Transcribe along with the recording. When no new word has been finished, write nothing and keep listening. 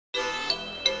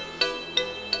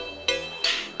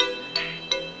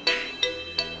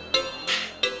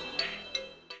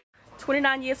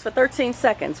29 years for 13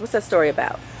 seconds. What's that story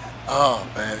about? Oh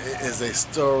man, it is a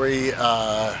story,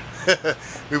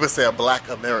 we would say a black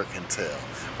American tale,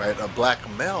 right? A black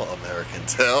male American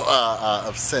tale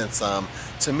of sense.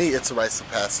 To me, it's a rites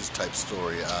of passage type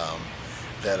story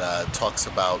that talks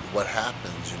about what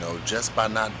happens, you know, just by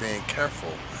not being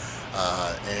careful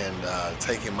and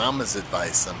taking mama's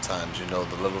advice sometimes, you know,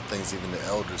 the little things even the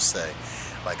elders say.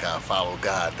 Like follow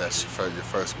God. That's your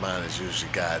first mind is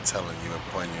usually God telling you and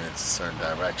pointing you in a certain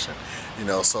direction. You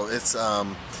know, so it's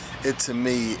it to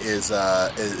me is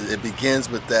it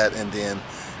begins with that, and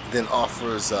then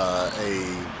offers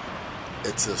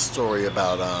it's a story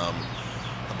about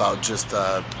just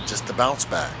the bounce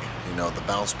back. You know, the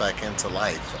bounce back into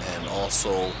life, and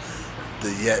also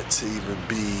the yet to even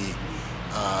be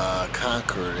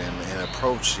conquered and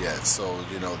approached yet. So,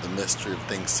 you know, the mystery of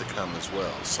things to come as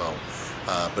well. So,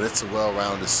 but it's a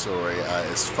well-rounded story.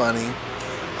 It's funny.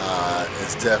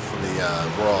 It's definitely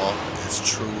raw. It's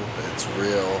true. It's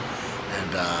real,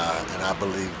 and I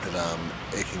believe that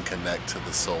it can connect to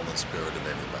the soul and spirit of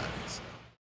anybody. So.